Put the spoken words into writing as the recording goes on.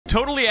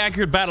Totally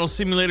Accurate Battle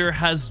Simulator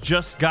has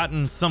just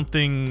gotten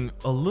something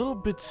a little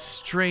bit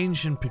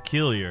strange and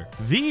peculiar.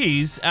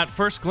 These, at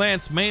first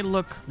glance, may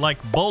look like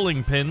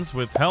bowling pins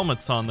with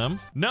helmets on them.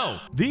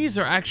 No, these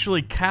are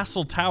actually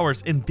castle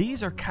towers, and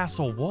these are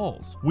castle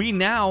walls. We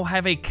now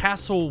have a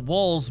castle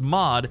walls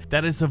mod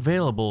that is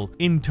available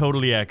in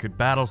Totally Accurate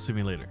Battle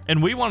Simulator,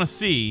 and we want to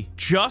see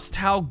just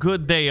how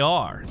good they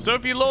are. So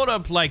if you load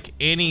up like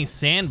any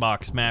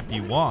sandbox map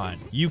you want,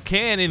 you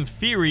can, in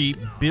theory,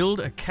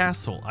 build a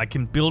castle. I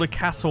can build a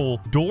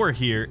castle door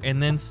here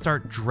and then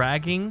start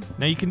dragging.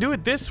 Now you can do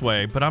it this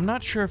way, but I'm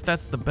not sure if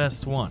that's the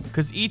best one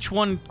because each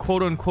one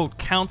quote unquote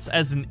counts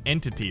as an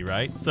entity,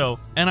 right? So,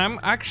 and I'm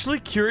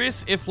actually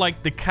curious if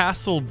like the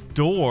castle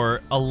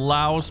door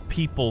allows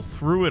people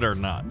through it or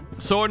not.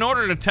 So in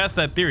order to test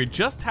that theory,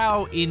 just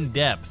how in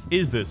depth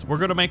is this? We're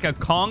gonna make a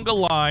conga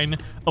line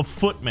of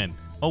footmen.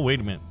 Oh,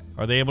 wait a minute.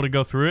 Are they able to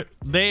go through it?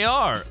 They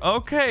are.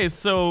 Okay,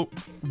 so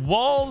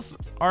walls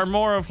are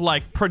more of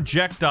like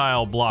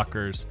projectile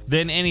blockers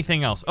than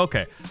anything else.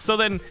 Okay, so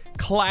then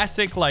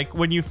classic, like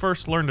when you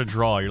first learn to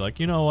draw, you're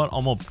like, you know what?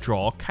 I'm gonna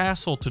draw a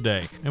castle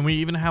today. And we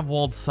even have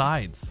walled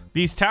sides.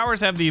 These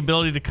towers have the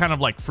ability to kind of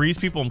like freeze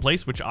people in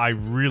place, which I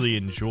really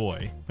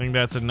enjoy. I think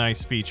that's a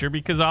nice feature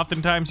because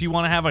oftentimes you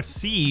want to have a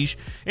siege,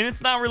 and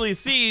it's not really a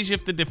siege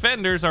if the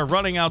defenders are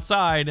running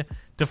outside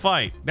to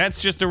fight.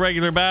 That's just a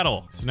regular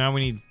battle. So now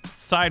we need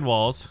side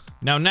walls.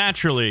 Now,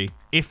 naturally,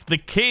 if the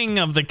king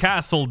of the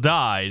castle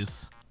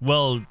dies,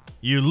 well,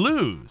 you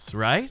lose,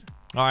 right?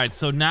 All right,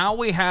 so now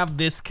we have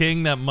this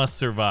king that must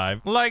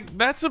survive. Like,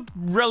 that's a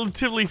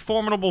relatively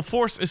formidable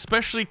force,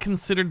 especially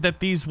considered that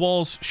these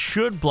walls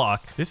should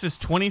block. This is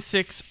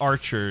 26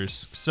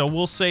 archers, so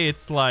we'll say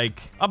it's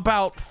like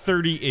about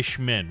 30-ish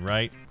men,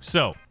 right?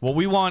 So what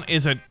we want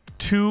is a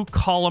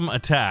 2-column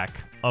attack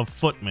of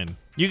footmen.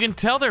 You can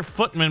tell they're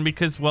footmen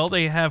because, well,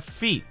 they have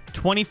feet.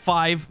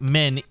 25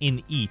 men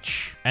in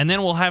each. And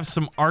then we'll have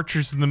some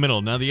archers in the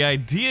middle. Now, the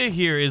idea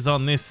here is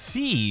on this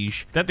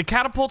siege that the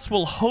catapults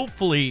will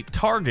hopefully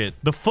target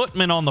the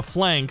footmen on the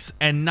flanks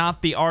and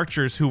not the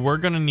archers who we're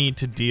going to need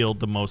to deal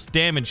the most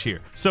damage here.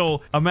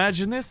 So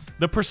imagine this,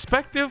 the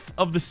perspective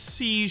of the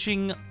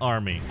sieging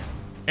army.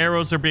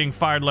 Arrows are being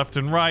fired left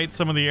and right.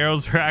 Some of the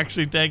arrows are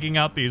actually taking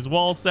out these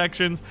wall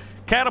sections.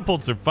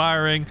 Catapults are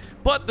firing,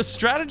 but the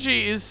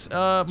strategy is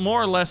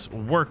more or less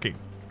working.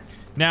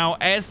 Now,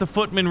 as the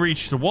footmen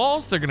reach the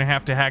walls, they're going to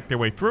have to hack their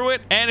way through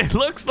it, and it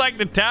looks like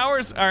the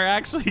towers are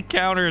actually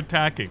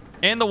counterattacking.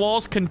 And the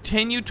walls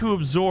continue to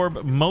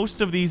absorb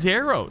most of these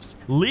arrows,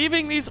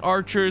 leaving these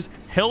archers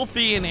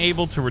healthy and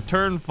able to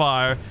return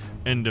fire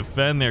and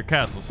defend their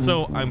castle.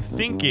 So I'm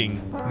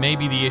thinking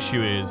maybe the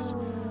issue is,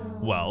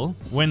 well,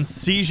 when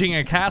sieging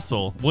a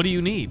castle, what do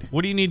you need?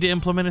 What do you need to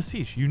implement a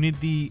siege? You need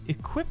the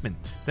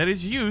equipment that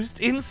is used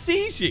in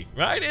sieging,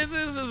 right?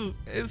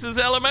 This is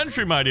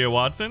elementary, my dear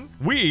Watson.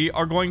 We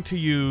are going to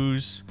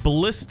use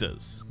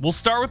ballistas. We'll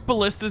start with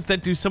ballistas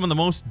that do some of the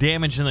most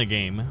damage in the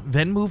game,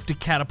 then move to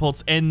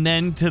catapults, and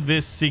then to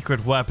this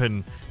secret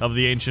weapon of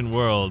the ancient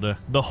world,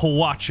 the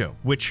Hawacho,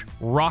 which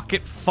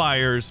rocket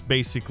fires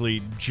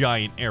basically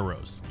giant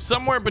arrows.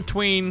 Somewhere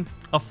between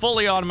a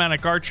fully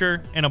automatic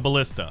archer and a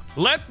ballista.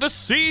 Let the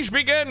siege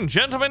begin,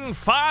 gentlemen.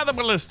 Fire the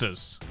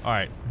ballistas. All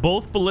right,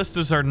 both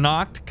ballistas are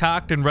knocked,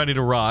 cocked, and ready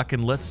to rock.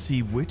 And let's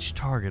see which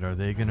target are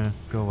they gonna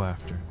go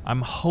after.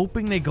 I'm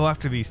hoping they go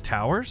after these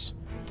towers.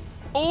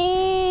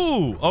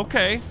 Ooh,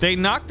 okay. They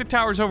knocked the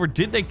towers over.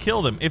 Did they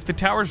kill them? If the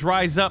towers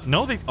rise up,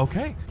 no,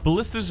 okay.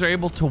 Ballistas are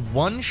able to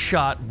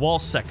one-shot wall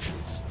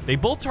sections. They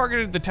both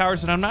targeted the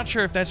towers, and I'm not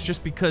sure if that's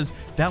just because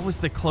that was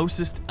the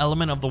closest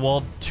element of the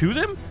wall to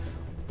them.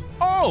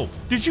 Oh,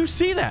 did you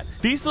see that?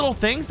 These little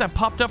things that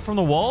popped up from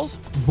the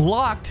walls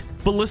blocked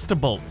ballista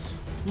bolts.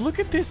 Look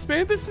at this,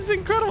 man. This is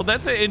incredible.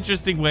 That's an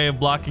interesting way of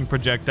blocking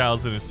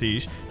projectiles in a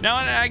siege. Now,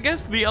 I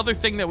guess the other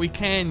thing that we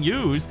can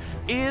use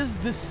is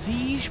the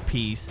siege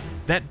piece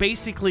that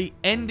basically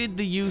ended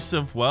the use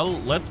of, well,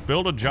 let's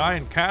build a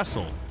giant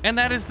castle. And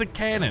that is the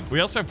cannon. We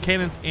also have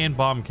cannons and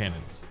bomb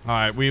cannons. All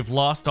right, we've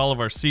lost all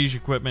of our siege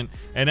equipment,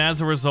 and as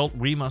a result,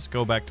 we must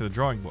go back to the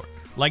drawing board.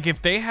 Like,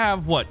 if they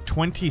have, what,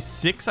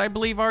 26, I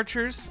believe,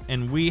 archers,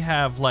 and we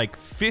have, like,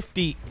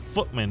 50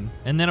 footmen,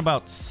 and then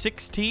about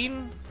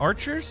 16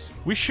 archers,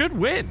 we should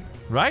win,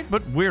 right?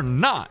 But we're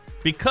not,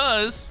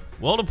 because,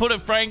 well, to put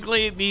it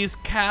frankly, these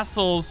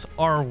castles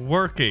are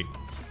working.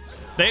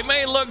 They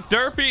may look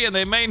derpy, and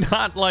they may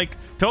not, like,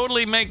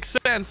 totally make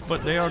sense,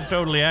 but they are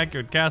totally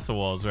accurate castle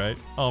walls, right?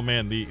 Oh,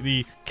 man,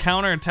 the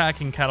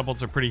counter-attacking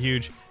catapults are pretty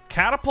huge.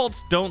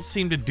 Catapults don't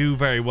seem to do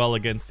very well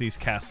against these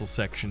castle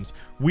sections.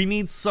 We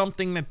need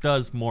something that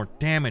does more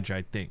damage,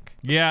 I think.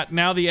 Yeah,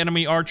 now the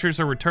enemy archers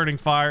are returning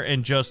fire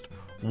and just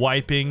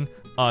wiping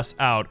us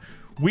out.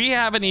 We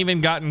haven't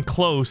even gotten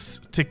close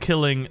to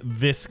killing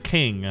this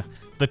king,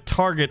 the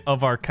target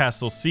of our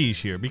castle siege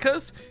here,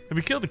 because if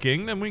we kill the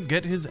king, then we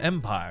get his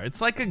empire.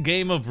 It's like a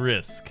game of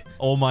Risk.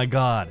 Oh my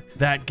god,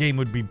 that game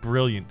would be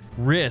brilliant.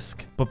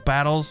 Risk, but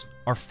battles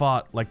are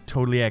fought like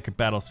totally accurate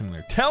battle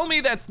simulator. Tell me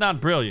that's not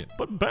brilliant.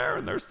 But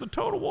Baron, there's the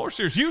Total War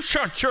series. You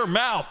shut your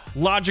mouth,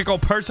 logical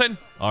person.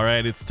 All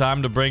right, it's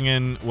time to bring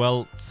in,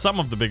 well, some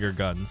of the bigger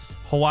guns.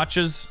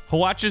 Hwacha's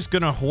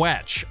gonna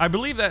hwatch. I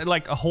believe that,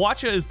 like, a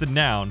hwacha is the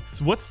noun.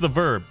 So what's the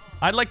verb?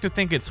 I'd like to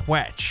think it's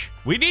hwatch.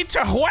 We need to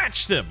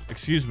hwatch them.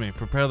 Excuse me,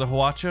 prepare the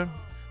hwacha.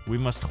 We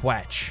must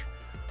hwatch.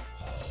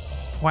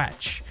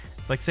 Hwatch.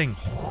 It's like saying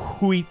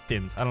wheat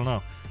thins. I don't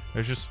know.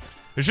 It's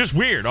just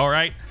weird, all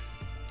right?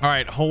 All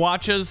right,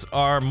 hwachas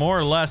are more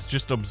or less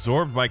just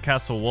absorbed by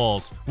castle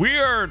walls. We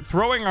are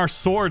throwing our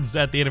swords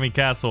at the enemy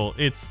castle.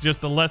 It's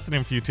just a lesson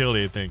in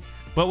futility, I think.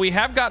 But we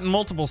have gotten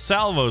multiple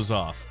salvos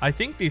off. I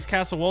think these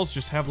castle walls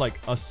just have like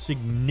a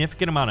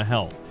significant amount of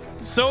health.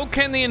 So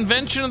can the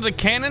invention of the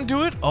cannon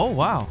do it? Oh,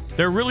 wow.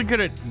 They're really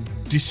good at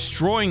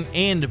destroying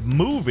and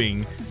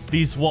moving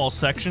these wall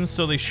sections,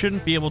 so they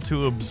shouldn't be able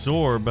to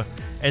absorb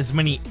as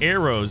many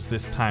arrows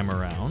this time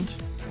around.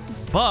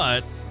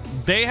 But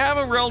they have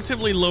a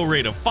relatively low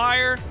rate of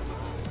fire.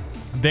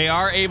 They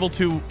are able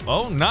to,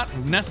 oh, not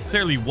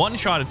necessarily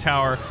one-shot a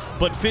tower,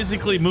 but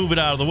physically move it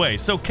out of the way.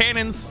 So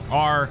cannons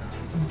are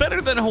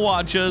better than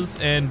hwachas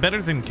and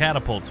better than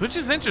catapults, which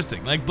is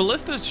interesting. Like,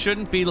 ballistas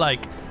shouldn't be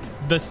like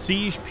the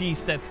siege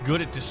piece that's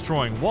good at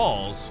destroying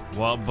walls.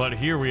 Well, but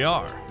here we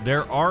are.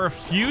 There are a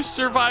few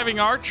surviving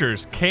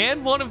archers.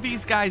 Can one of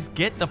these guys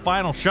get the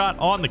final shot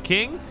on the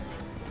king?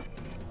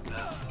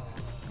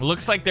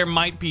 Looks like there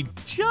might be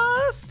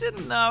just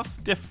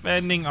enough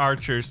defending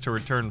archers to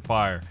return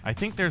fire. I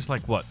think there's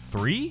like, what,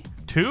 3?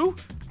 2?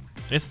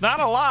 It's not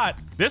a lot.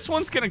 This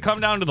one's gonna come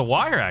down to the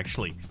wire,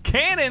 actually.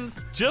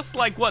 Cannons, just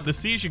like what, the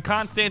siege of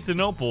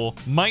Constantinople,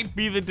 might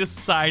be the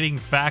deciding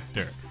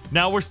factor.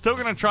 Now, we're still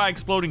gonna try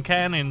exploding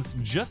cannons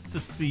just to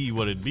see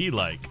what it'd be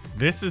like.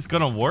 This is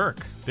gonna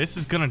work. This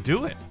is gonna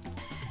do it.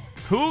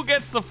 Who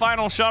gets the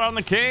final shot on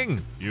the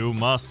king? You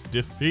must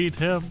defeat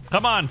him.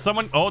 Come on,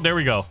 someone. Oh, there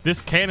we go.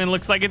 This cannon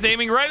looks like it's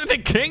aiming right at the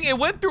king. It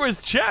went through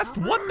his chest.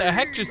 What the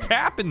heck just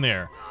happened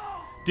there?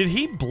 Did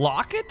he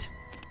block it?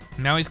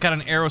 Now he's got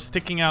an arrow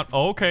sticking out,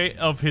 okay,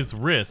 of his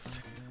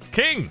wrist.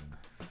 King,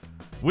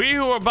 we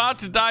who are about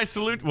to die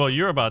salute. Well,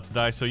 you're about to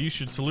die, so you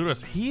should salute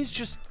us. He's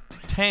just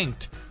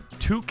tanked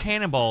 2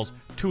 cannonballs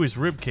to his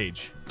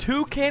ribcage.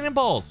 2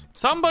 cannonballs.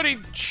 Somebody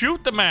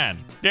shoot the man.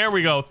 There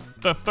we go.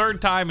 The 3rd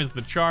time is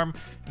the charm.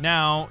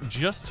 Now,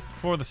 just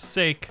for the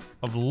sake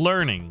of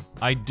learning,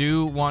 I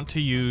do want to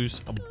use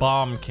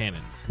bomb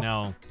cannons.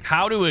 Now,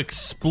 how do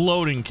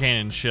exploding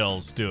cannon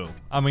shells do?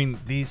 I mean,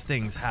 these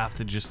things have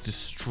to just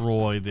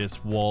destroy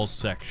this wall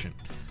section.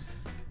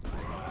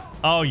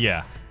 Oh,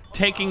 yeah.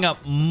 Taking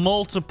up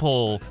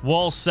multiple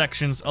wall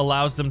sections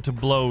allows them to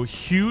blow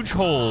huge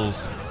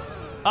holes.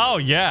 Oh,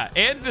 yeah,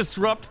 and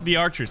disrupt the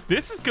archers.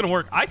 This is gonna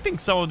work. I think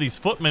some of these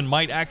footmen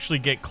might actually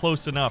get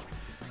close enough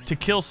to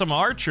kill some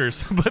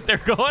archers, but they're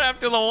going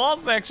after the wall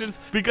sections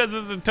because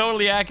it's a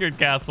totally accurate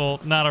castle,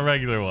 not a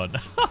regular one.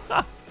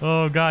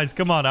 Oh, guys,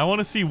 come on. I want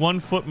to see one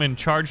footman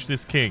charge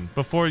this king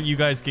before you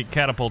guys get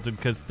catapulted,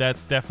 because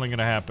that's definitely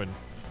gonna happen.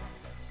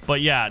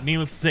 But yeah,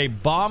 needless to say,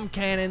 bomb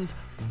cannons,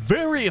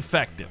 very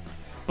effective.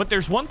 But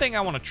there's one thing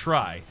I want to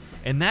try,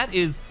 and that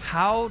is,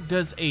 how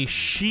does a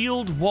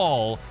shield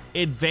wall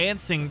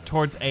advancing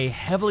towards a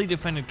heavily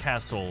defended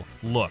castle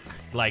look?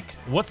 Like,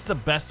 what's the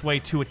best way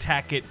to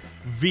attack it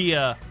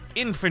via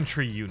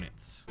infantry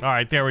units? All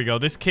right, there we go.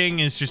 This king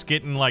is just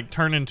getting like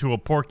turned into a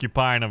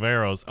porcupine of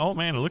arrows. Oh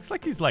man, it looks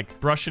like he's like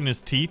brushing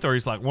his teeth, or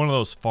he's like one of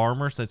those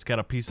farmers that's got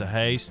a piece of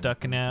hay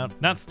sticking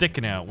out. Not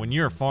sticking out. When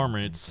you're a farmer,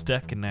 it's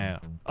sticking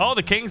out. Oh,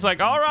 the king's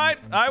like, all right,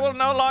 I will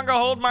no longer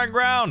hold my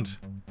ground.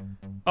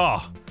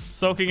 Oh,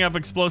 soaking up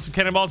explosive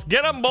cannonballs.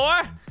 Get him,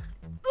 boy!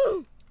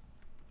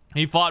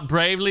 He fought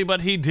bravely, but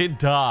he did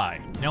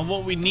die. Now,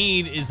 what we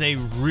need is a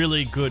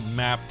really good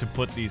map to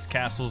put these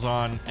castles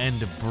on, and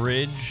the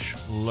bridge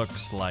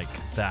looks like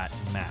that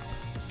map.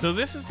 So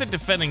this is the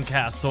defending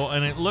castle,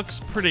 and it looks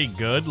pretty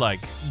good.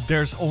 Like,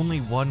 there's only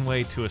one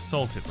way to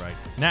assault it right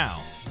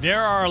now.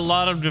 There are a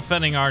lot of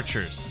defending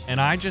archers, and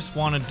I just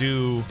want to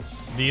do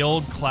the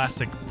old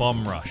classic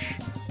bum rush.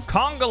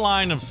 Conga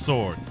line of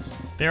swords.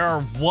 There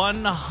are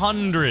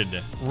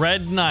 100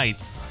 red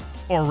knights,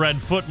 or red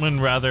footmen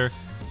rather.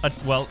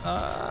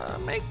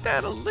 Make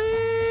that a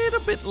little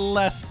bit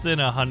less than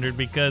 100,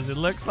 because it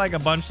looks like a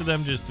bunch of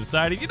them just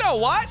decided, you know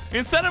what?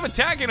 Instead of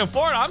attacking a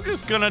fort, I'm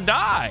just gonna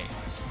die.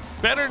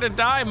 Better to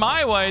die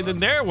my way than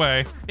their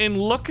way. And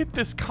look at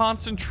this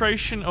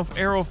concentration of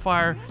arrow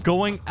fire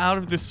going out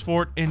of this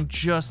fort and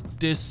just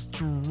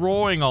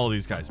destroying all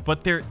these guys.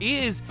 But there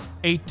is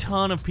a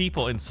ton of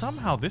people, and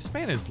somehow this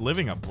man is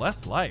living a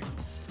blessed life.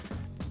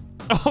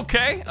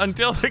 Okay,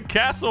 until the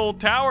castle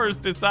towers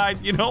decide,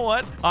 you know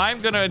what? I'm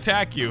gonna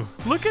attack you.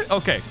 Look at,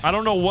 okay, I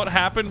don't know what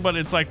happened, but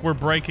it's like we're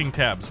breaking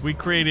tabs. We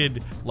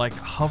created like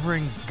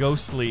hovering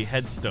ghostly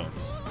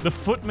headstones. The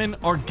footmen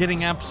are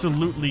getting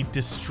absolutely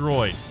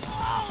destroyed.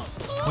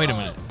 Wait a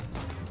minute.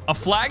 A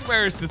flag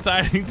bearer is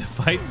deciding to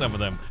fight some of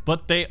them,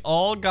 but they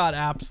all got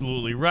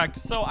absolutely wrecked.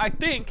 So I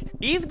think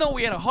even though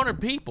we had 100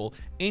 people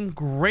and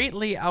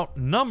greatly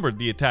outnumbered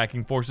the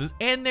attacking forces,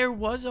 and there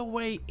was a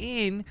way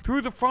in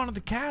through the front of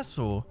the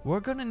castle, we're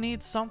gonna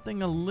need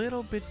something a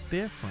little bit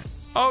different.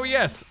 Oh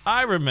yes,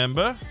 I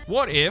remember.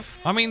 What if,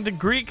 I mean, the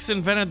Greeks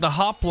invented the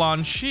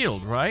Hoplon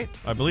shield, right?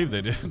 I believe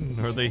they did,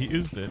 or they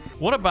used it.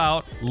 What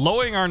about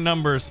lowering our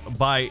numbers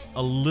by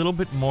a little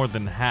bit more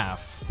than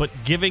half, but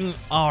giving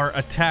our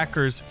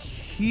attackers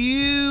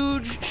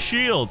huge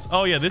shields?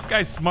 Oh yeah, this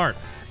guy's smart.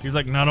 He's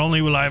like, not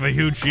only will I have a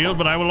huge shield,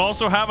 but I will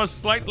also have a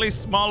slightly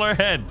smaller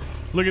head.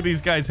 Look at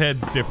these guys'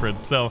 heads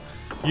difference. So,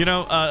 you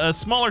know, a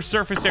smaller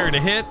surface area to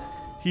hit.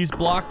 He's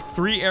blocked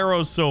 3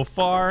 arrows so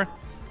far.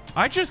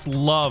 I just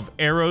love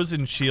arrows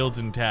and shields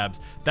and tabs.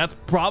 That's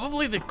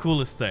probably the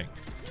coolest thing.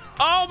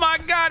 Oh my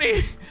god,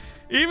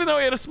 even though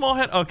he had a small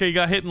head. Okay, he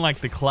got hit in like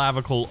the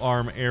clavicle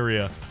arm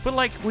area. But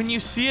like when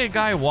you see a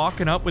guy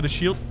walking up with a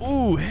shield,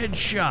 ooh,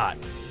 headshot.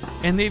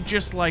 And they've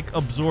just like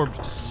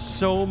absorbed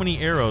so many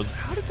arrows.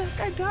 How did that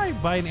guy die?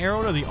 By an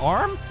arrow to the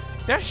arm?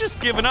 That's just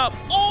giving up.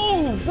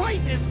 Oh, right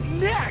in his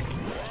neck.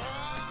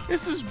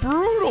 This is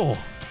brutal.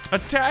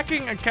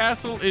 Attacking a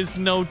castle is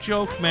no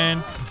joke,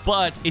 man.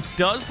 But it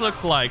does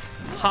look like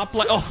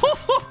hoplite.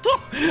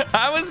 Oh,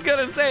 I was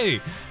gonna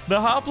say the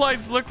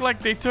hoplites look like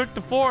they took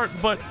the fort,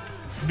 but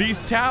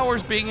these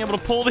towers being able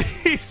to pull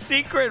these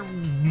secret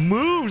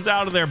moves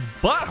out of their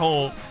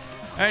buttholes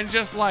and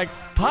just like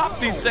pop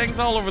these things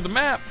all over the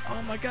map.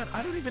 Oh my god,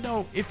 I don't even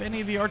know if any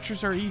of the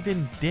archers are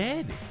even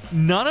dead.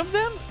 None of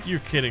them? You're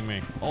kidding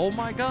me. Oh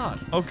my god.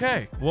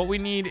 Okay, what we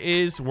need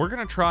is we're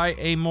gonna try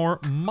a more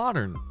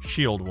modern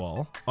shield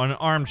wall, an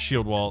armed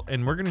shield wall,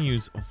 and we're gonna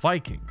use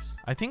Vikings.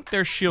 I think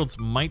their shields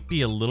might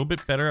be a little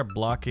bit better at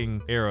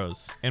blocking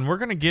arrows, and we're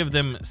gonna give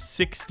them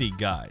 60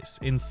 guys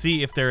and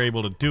see if they're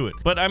able to do it.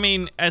 But I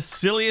mean, as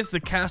silly as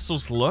the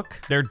castles look,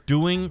 they're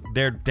doing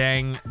their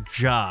dang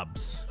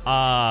jobs.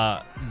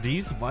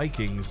 These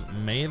Vikings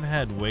may have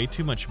had way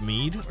too much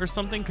mead or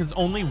something, because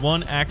only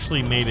one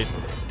actually made it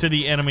to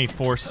the enemy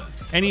force,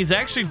 and he's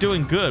actually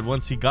doing good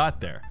once he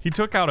got there. He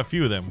took out a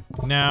few of them.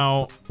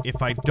 Now,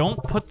 if I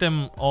don't put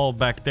them all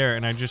back there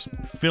and I just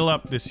fill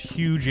up this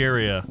huge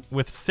area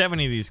with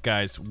 70 of these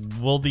guys,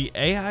 will the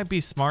AI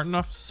be smart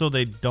enough so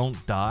they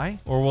don't die?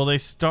 Or will they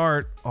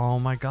start... Oh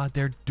my god,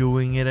 they're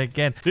doing it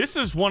again. This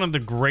is one of the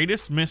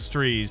greatest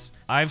mysteries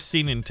I've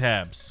seen in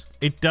tabs.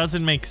 It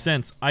doesn't make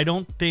sense. I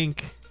don't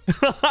think...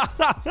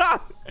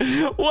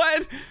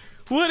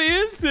 What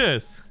is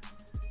this?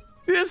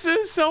 This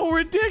is so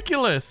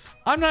ridiculous.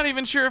 I'm not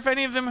even sure if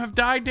any of them have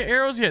died to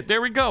arrows yet.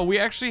 There we go. We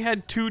actually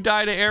had 2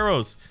 die to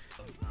arrows.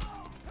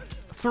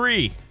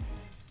 3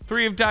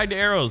 have died to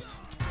arrows.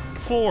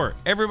 4.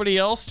 Everybody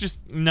else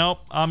just... Nope.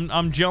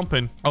 I'm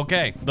jumping.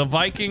 Okay. The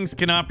Vikings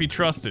cannot be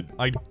trusted.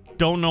 I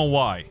don't know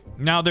why.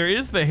 Now, there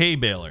is the hay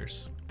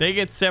balers. They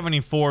get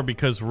 74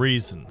 because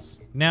reasons.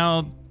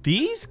 Now,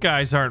 these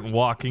guys aren't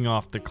walking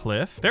off the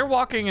cliff. They're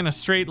walking in a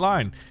straight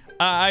line.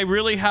 I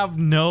really have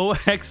no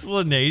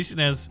explanation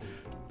as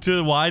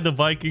to why the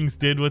Vikings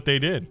did what they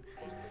did.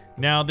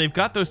 Now, they've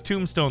got those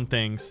tombstone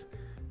things,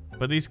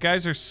 but these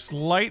guys are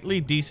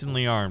slightly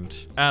decently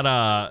armed at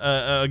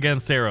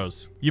against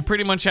arrows. You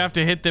pretty much have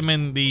to hit them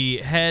in the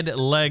head,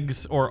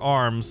 legs, or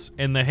arms,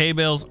 and the hay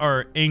bales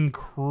are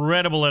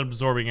incredible at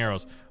absorbing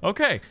arrows.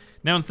 Okay,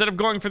 now instead of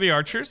going for the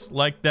archers,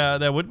 like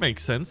that would make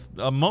sense,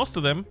 most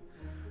of them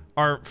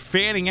are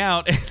fanning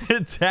out and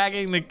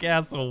attacking the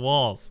castle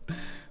walls.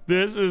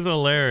 This is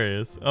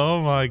hilarious.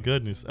 Oh my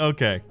goodness.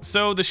 Okay,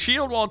 so the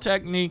shield wall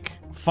technique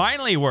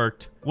finally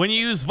worked. When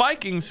you use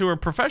Vikings who are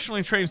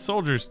professionally trained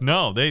soldiers,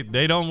 no, they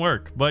don't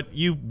work. But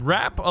you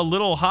wrap a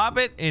little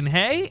hobbit in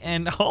hay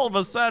and all of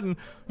a sudden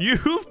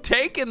you've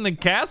taken the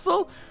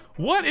castle?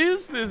 What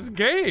is this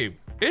game?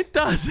 It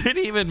doesn't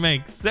even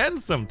make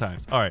sense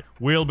sometimes. All right,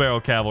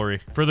 wheelbarrow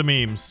cavalry for the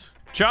memes.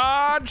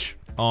 Charge!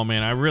 Oh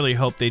man, I really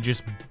hope they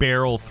just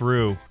barrel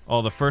through.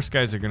 Oh, the first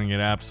guys are gonna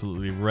get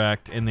absolutely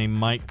wrecked, and they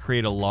might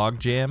create a log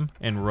jam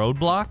and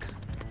roadblock,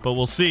 but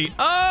we'll see.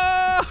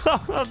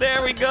 Oh,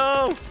 there we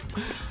go.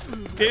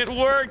 It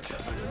worked.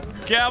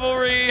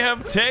 Cavalry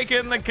have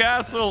taken the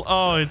castle.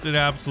 Oh, it's an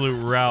absolute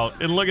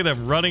rout. And look at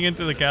them running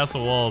into the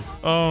castle walls.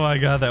 Oh my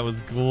god, that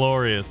was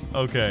glorious.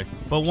 Okay.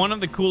 But one of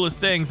the coolest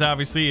things,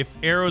 obviously, if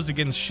arrows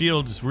against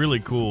shields is really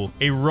cool,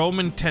 a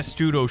Roman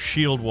testudo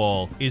shield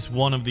wall is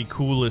one of the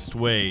coolest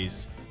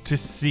ways to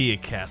see a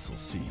castle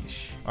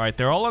siege. All right,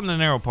 they're all on the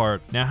narrow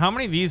part. Now, how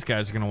many of these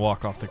guys are going to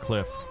walk off the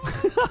cliff?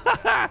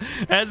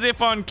 As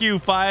if on cue,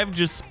 5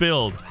 just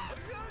spilled.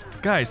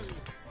 Guys,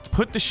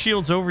 put the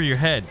shields over your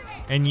head,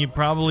 and you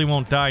probably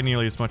won't die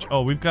nearly as much.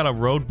 Oh, we've got a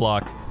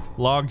roadblock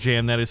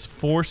logjam that is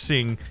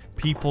forcing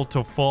people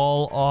to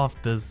fall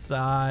off the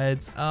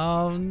sides.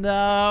 Oh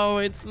no,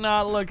 it's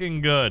not looking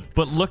good.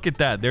 But look at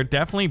that. They're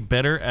definitely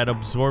better at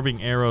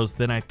absorbing arrows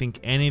than I think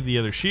any of the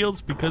other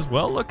shields because,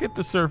 well, look at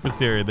the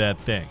surface area of that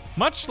thing.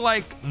 Much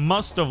like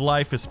most of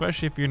life,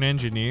 especially if you're an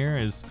engineer,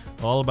 is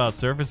all about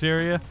surface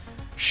area.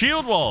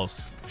 Shield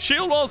walls.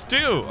 Shield walls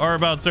too are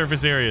about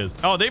surface areas.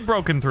 Oh, they've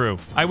broken through.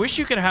 I wish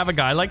you could have a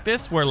guy like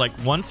this where like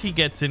once he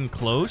gets in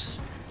close,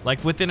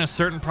 like within a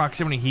certain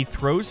proximity, he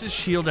throws his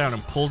shield down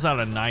and pulls out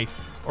a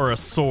knife or a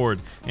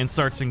sword and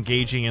starts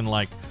engaging in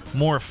like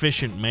more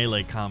efficient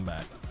melee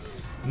combat.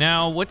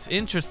 Now, what's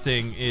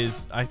interesting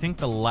is I think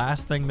the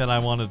last thing that I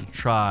wanted to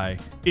try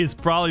is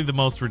probably the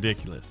most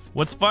ridiculous.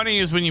 What's funny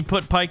is when you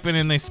put pikemen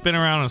in, they spin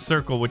around in a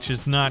circle, which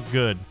is not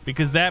good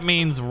because that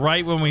means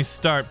right when we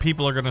start,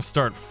 people are going to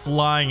start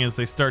flying as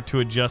they start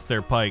to adjust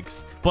their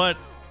pikes. But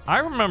I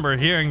remember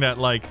hearing that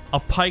like a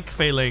pike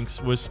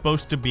phalanx was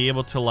supposed to be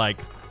able to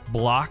like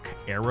block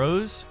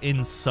arrows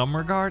in some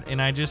regard,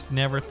 and I just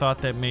never thought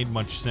that made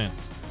much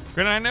sense.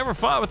 Granted, I never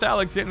fought with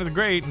Alexander the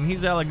Great, and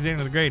he's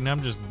Alexander the Great, and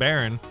I'm just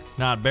Baron,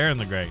 not Baron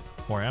the Great.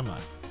 Or am I?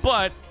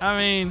 But, I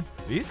mean,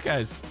 these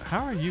guys,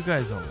 how are you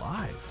guys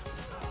alive?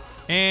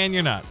 And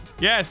you're not.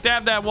 Yeah,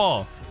 stab that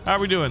wall. How are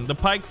we doing? The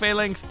pike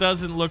phalanx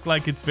doesn't look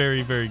like it's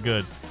very, very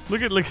good.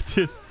 Look at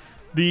this.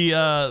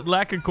 The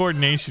lack of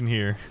coordination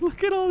here.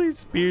 Look at all these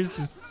spears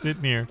just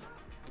sitting here.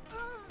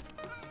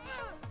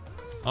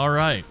 All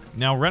right.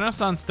 Now,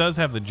 Renaissance does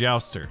have the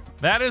Jouster.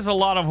 That is a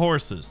lot of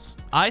horses.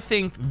 I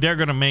think they're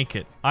going to make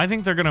it. I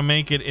think they're going to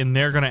make it, and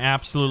they're going to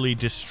absolutely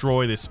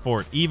destroy this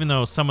fort, even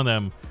though some of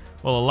them,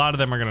 well, a lot of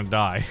them are going to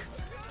die.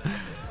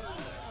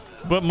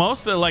 But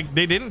most of like,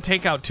 they didn't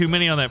take out too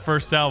many on that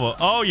first salvo.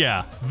 Oh,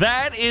 yeah.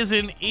 That is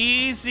an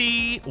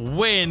easy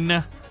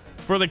win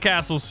for the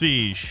castle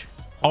siege.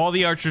 All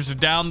the archers are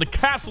down. The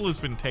castle has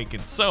been taken.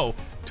 So,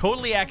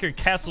 totally accurate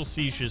castle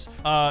sieges.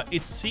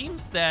 It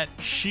seems that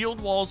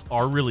shield walls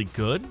are really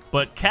good,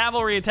 but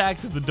cavalry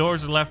attacks if the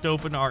doors are left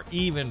open are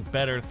even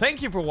better.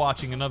 Thank you for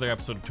watching another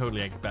episode of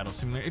Totally Accurate Battle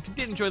Simulator. If you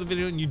did enjoy the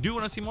video and you do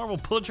want to see more, well,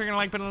 pull the trigger and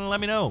like button and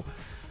let me know.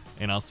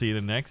 And I'll see you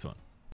in the next one.